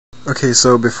Okay,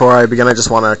 so before I begin, I just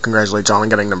want to congratulate John on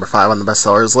getting number 5 on the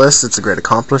bestsellers list. It's a great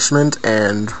accomplishment,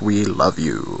 and we love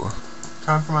you.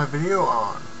 Time for my video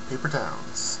on Paper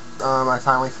Towns. I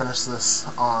finally finished this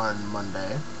on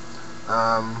Monday.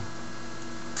 I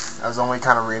was only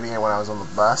kind of reading it when I was on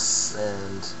the bus,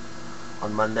 and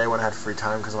on Monday when I had free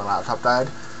time because my laptop died.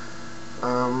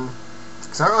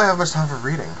 Because I don't really have much time for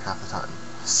reading half the time,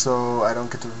 so I don't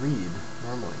get to read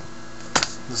normally.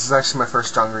 This is actually my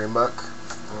first John Green book.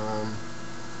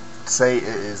 Say it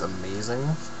is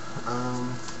amazing.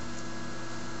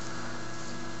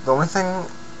 The only thing,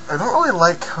 I don't really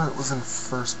like how it was in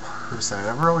first person. I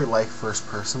never really liked first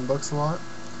person books a lot.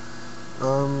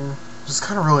 Just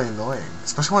kind of really annoying,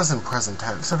 especially when it's in present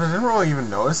tense. So I didn't really even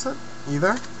notice it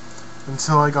either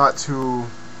until I got to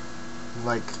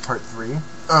like part 3.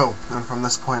 Oh, and from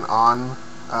this point on,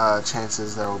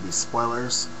 chances there will be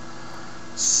spoilers.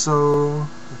 So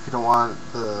if you don't want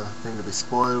the thing to be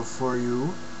spoiled for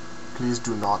you, please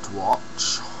do not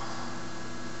watch.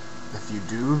 If you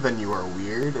do, then you are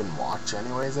weird and watch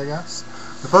anyways, I guess.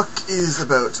 The book is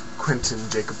about Quentin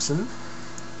Jacobson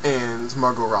and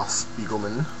Margot Ross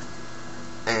Spiegelman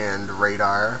and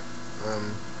Radar.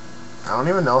 I don't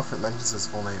even know if it mentions his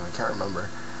full name. I can't remember.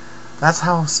 That's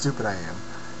how stupid I am.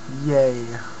 Yay.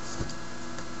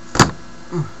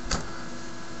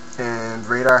 And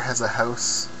Radar has a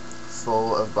house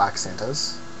full of Black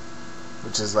Santas,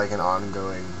 which is like an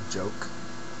ongoing joke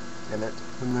in it.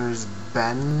 And there's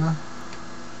Ben,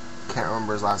 can't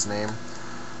remember his last name.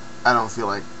 I don't feel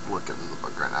like looking in the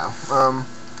book right now.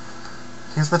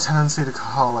 He has the tendency to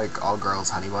call like all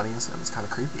girls honey bunnies, and it's kind of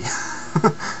creepy.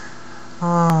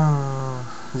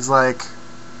 He's like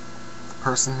the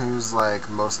person who's like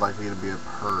most likely to be a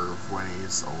perv when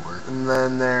he's older. And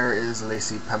then there is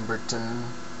Lacey Pemberton,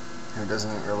 who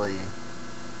doesn't really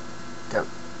get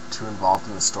too involved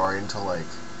in the story until like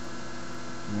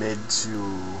mid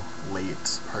to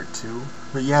late part 2.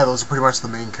 But yeah, those are pretty much the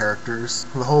main characters.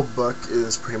 The whole book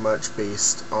is pretty much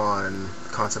based on the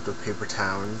concept of paper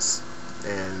towns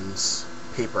and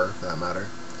paper, for that matter.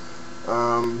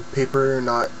 Paper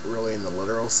not really in the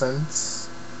literal sense,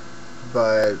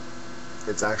 but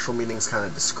its actual meaning is kind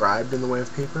of described in the way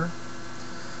of paper.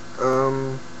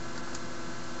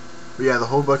 But yeah, the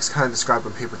whole book's kind of described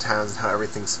on paper towns and how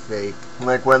everything's fake.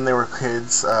 Like when they were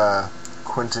kids,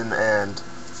 Quentin and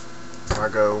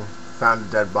Margot found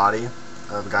a dead body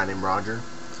of a guy named Roger.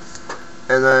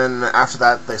 And then after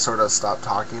that, they sort of stopped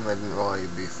talking. They didn't really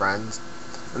be friends.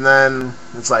 And then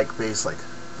it's like based like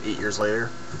 8 years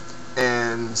later,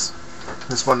 and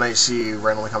this one night she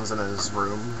randomly comes in his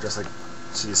room, just like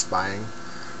she's spying,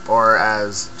 or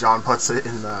as John puts it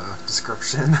in the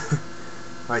description.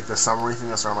 Like the summary thing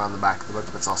that's around the back of the book,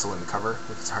 but it's also in the cover, if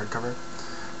it's hardcover,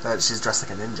 that she's dressed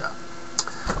like a ninja.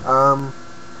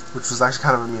 Which was actually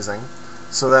kind of amusing.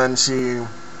 So then she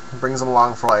brings him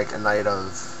along for like a night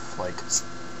of like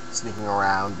sneaking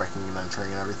around, breaking and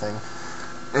entering and everything.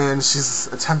 And she's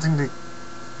attempting to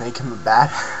make him a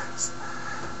badass.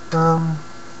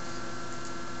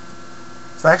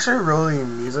 It's actually really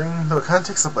amusing, though it kind of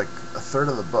takes up like a third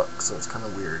of the book, so it's kind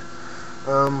of weird.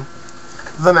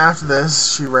 Then after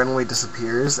this, she randomly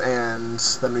disappears, and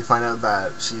then we find out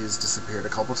that she's disappeared a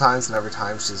couple times, and every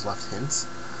time she's left hints.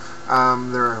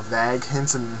 There are vague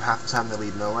hints, and half the time they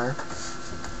lead nowhere.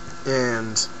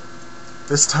 And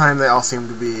this time they all seem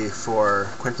to be for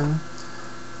Quentin.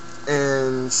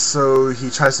 And so he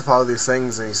tries to follow these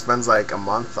things, and he spends like a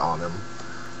month on him.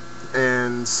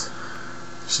 And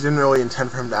she didn't really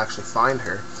intend for him to actually find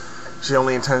her. She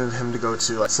only intended him to go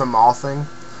to like some mall thing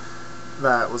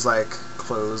that was like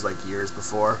closed like years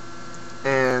before,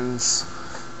 and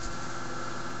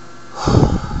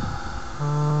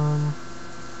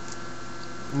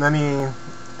then he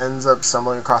ends up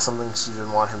stumbling across something she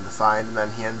didn't want him to find, and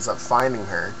then he ends up finding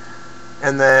her,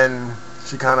 and then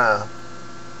she kind of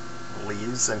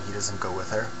leaves and he doesn't go with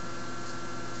her,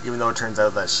 even though it turns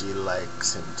out that she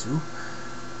likes him too.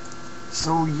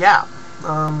 So yeah,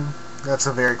 that's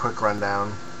a very quick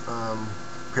rundown.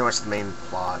 Pretty much the main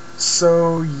plot.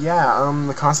 So yeah,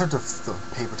 the concept of the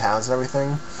paper towns and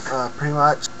everything, pretty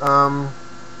much.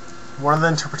 One of the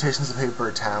interpretations of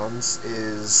paper towns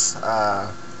is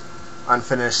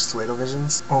unfinished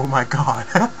Pseudovisions. Oh my god.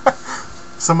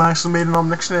 Someone actually made an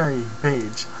Omnictionary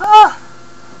page.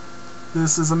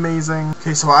 This is amazing.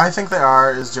 Okay, so what I think they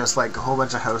are is just like a whole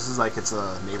bunch of houses, like it's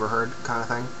a neighborhood kind of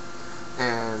thing.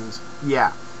 And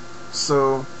yeah,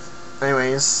 so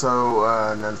anyways, so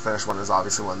an unfinished one is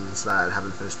obviously ones that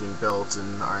haven't finished being built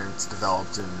and aren't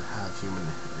developed and have human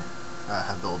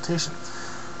habilitation.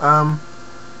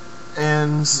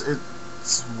 And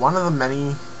it's one of the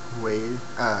many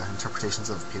interpretations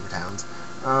of paper towns.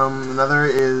 Another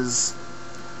is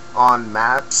on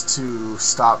maps to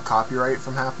stop copyright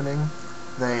from happening.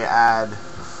 They add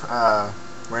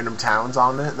random towns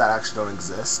on it that actually don't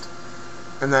exist.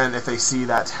 And then if they see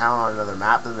that town on another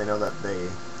map, then they know that they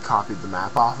copied the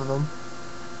map off of them.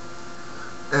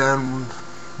 And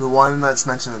the one that's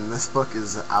mentioned in this book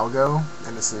is Algo,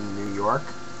 and it's in New York.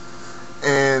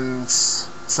 And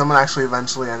someone actually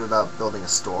eventually ended up building a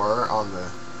store on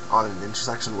an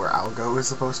intersection where Algo is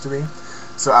supposed to be.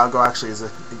 So Algo actually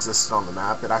existed on the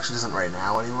map. It actually isn't right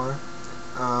now anymore.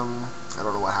 I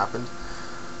don't know what happened.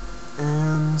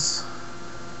 And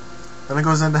then it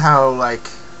goes into how, like,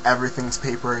 everything's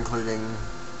paper, including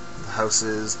the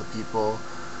houses, the people.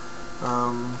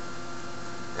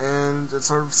 And it's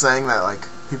sort of saying that, like,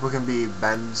 people can be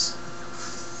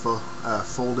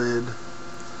folded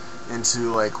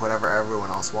into, like, whatever everyone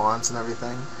else wants and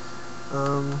everything.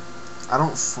 I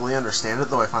don't fully understand it,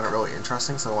 though I find it really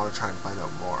interesting, so I want to try and find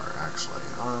out more, actually.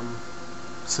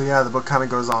 So yeah, the book kind of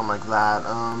goes on like that.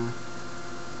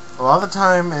 A lot of the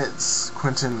time, it's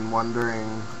Quentin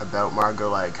wondering about Margot,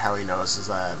 like, how he notices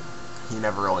that he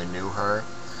never really knew her,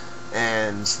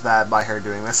 and that by her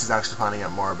doing this, he's actually finding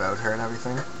out more about her and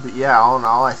everything. But yeah, all in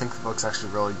all, I think the book's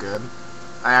actually really good.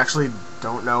 I actually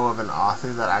don't know of an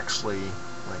author that actually,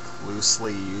 like,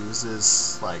 loosely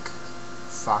uses, like,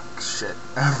 fuck, shit,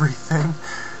 everything,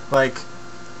 like,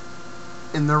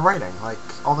 in their writing, like,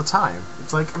 all the time.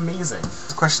 It's, like, amazing.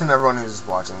 It's a question to everyone who's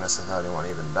watching this, if anyone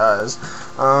even does.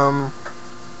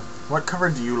 What cover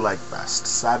do you like best?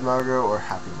 Sad Margot or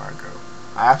Happy Margot?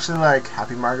 I actually like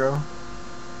Happy Margot,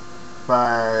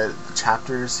 but the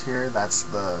chapters here, that's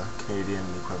the Canadian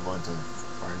equivalent of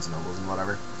Barnes & Nobles and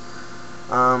whatever.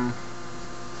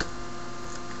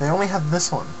 They only had this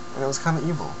one, and it was kind of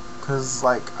evil, because,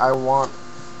 like, I want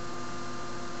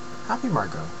Happy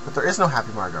Margot, but there is no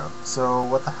Happy Margot, so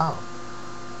what the hell?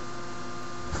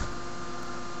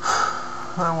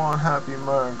 I want Happy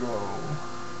Margot.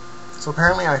 So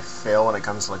apparently I fail when it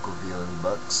comes to, like, reviewing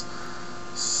books.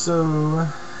 So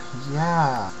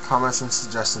yeah, comments and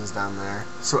suggestions down there.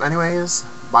 So anyways,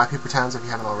 buy Paper Towns if you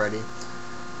haven't already,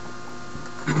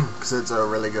 because it's a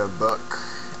really good book.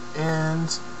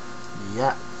 And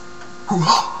yeah.